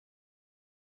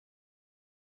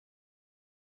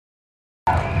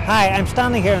Hi, I'm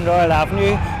standing here in Royal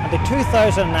Avenue and the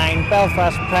 2009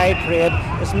 Belfast Pride Parade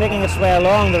is making its way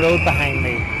along the road behind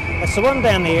me. It's the one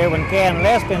day in the year when gay and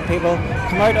lesbian people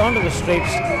come out onto the streets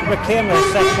to proclaim their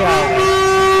sexuality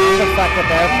and the fact that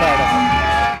they're proud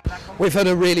of it. We've had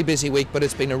a really busy week, but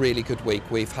it's been a really good week.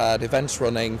 We've had events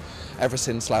running ever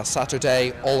since last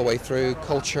Saturday, all the way through,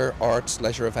 culture, arts,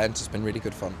 leisure events. It's been really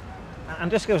good fun. And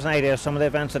just give us an idea of some of the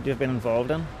events that you've been involved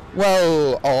in.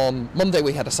 Well, on Monday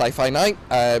we had a sci-fi night.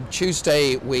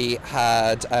 Tuesday we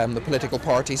had the political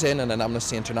parties in and an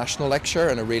Amnesty International lecture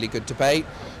and a really good debate.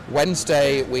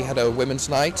 Wednesday we had a women's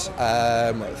night.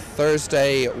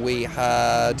 Thursday we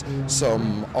had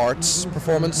some arts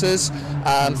performances,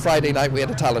 and Friday night we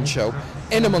had a talent show.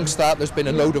 In amongst that, there's been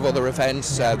a load of other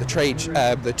events.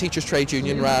 The Teachers Trade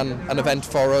Union ran an event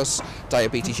for us.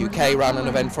 Diabetes UK ran an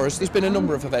event for us. There's been a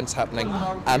number of events happening,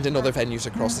 and in other venues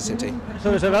across the city. So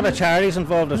there's a lot of charities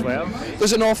involved as well?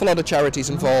 There's an awful lot of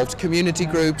charities involved, community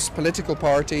groups, political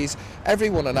parties,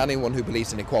 everyone and anyone who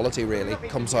believes in equality really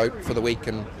comes out for the week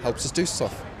and helps us do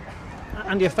stuff.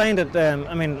 And you find that,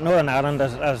 I mean, Northern Ireland,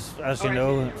 as you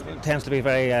know, tends to be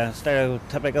very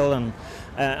stereotypical. And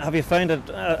have you found that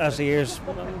as the years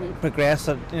progress,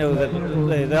 that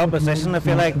the opposition, if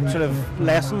you like, sort of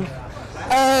lessened?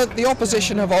 The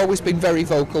opposition have always been very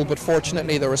vocal, but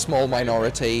fortunately they're a small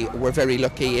minority. We're very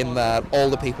lucky in that all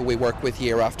the people we work with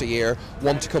year after year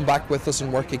want to come back with us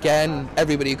and work again.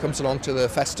 Everybody who comes along to the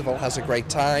festival has a great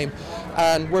time,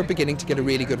 and we're beginning to get a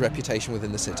really good reputation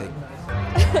within the city.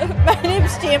 My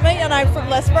name's Jamie and I'm from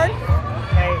Lisburn.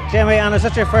 Okay, Jamie, and is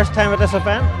this your first time at this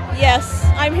event? Yes,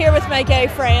 I'm here with my gay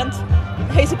friend.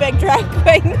 He's a big drag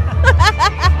queen.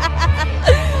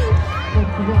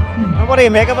 And what do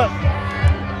you make of it?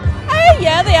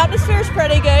 Yeah, the atmosphere's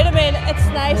pretty good. I mean, it's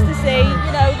nice to see,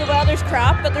 the weather's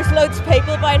crap, but there's loads of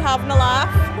people about having a laugh.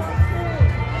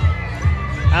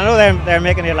 I know they're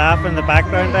making you laugh in the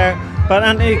background there, but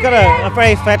and you've got a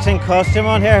very fetching costume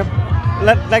on here.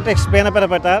 Like to explain a bit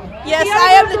about that? Yes,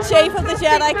 I am the chief of the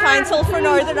Jedi Council for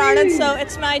Northern Ireland, so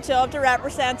it's my job to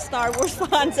represent Star Wars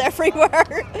fans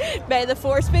everywhere. May the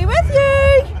Force be with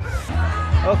you!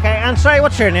 Okay, and sorry,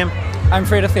 what's your name? I'm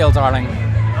Freda Field, darling.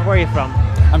 And where are you from?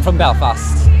 I'm from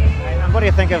Belfast. And what do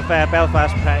you think of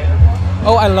Belfast Pride?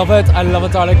 Oh, I love it,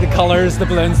 darling. The colours, the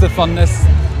balloons, the funness.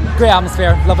 Great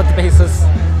atmosphere, love it to pieces.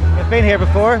 You've been here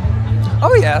before?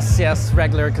 Oh yes,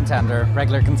 regular contender.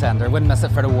 Wouldn't miss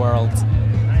it for the world.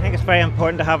 I think it's very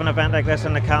important to have an event like this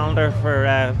in the calendar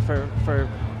for.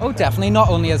 Oh, definitely. Not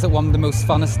only is it one of the most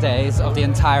funnest days of the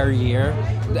entire year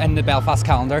in the Belfast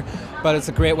calendar, but it's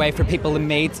a great way for people to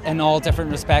meet in all different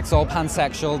respects, all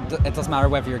pansexual. It doesn't matter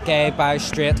whether you're gay, bi,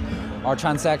 straight or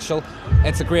transsexual.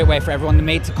 It's a great way for everyone to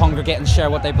meet, to congregate and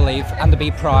share what they believe and to be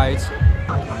proud.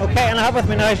 Okay, and I have with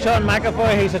me now Sean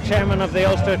McAvoy. He's the chairman of the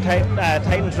Ulster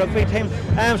Titans rugby team.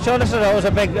 Sean, this is always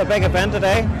a big event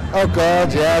today. Oh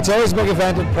God, yeah, it's always a big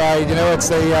event at Pride.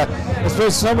 It's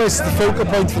in some ways the focal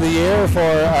point for the year for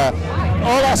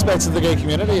all aspects of the gay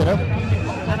community.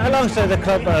 And how long's the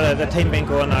club or the team been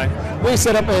going now? We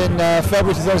set up in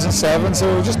February 2007,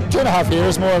 so just 2.5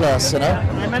 years more or less.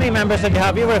 How many members did you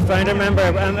have? You were a founder member,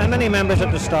 and how many members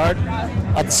at the start?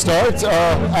 At the start,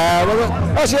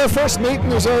 actually our first meeting,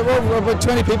 there was about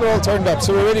 20 people all turned up,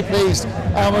 so we're really pleased.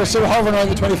 We're sort of hovering around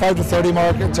the 25 to 30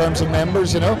 mark in terms of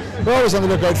members. We're always on the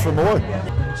lookout for more.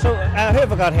 So who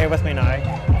have I got here with me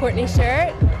now? Courtney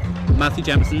Stewart. Matthew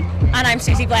Jemison. And I'm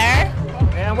Susie Blair.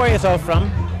 And where are you all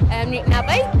from? Newton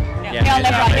Abbey. We all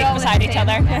live right beside each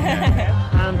other.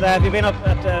 And have you been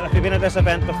at this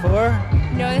event before?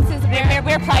 No,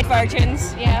 we're Pride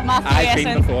Virgins. Yeah, I've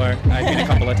been before. I've been a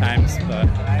couple of times, but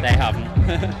they haven't.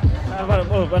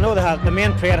 Well, I know the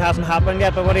main parade hasn't happened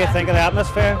yet, but what do you think of the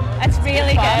atmosphere? It's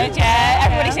really good, yeah.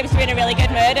 Everybody seems to be in a really good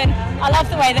mood, and I love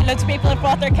the way that loads of people have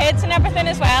brought their kids and everything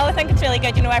as well. I think it's really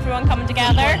good, everyone coming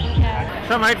together. Yeah.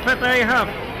 Some outfit there you have.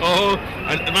 Oh,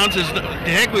 and man says, the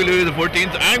heck with Louis the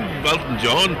 14th, I'm Welton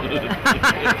John.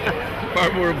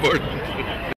 Far more important.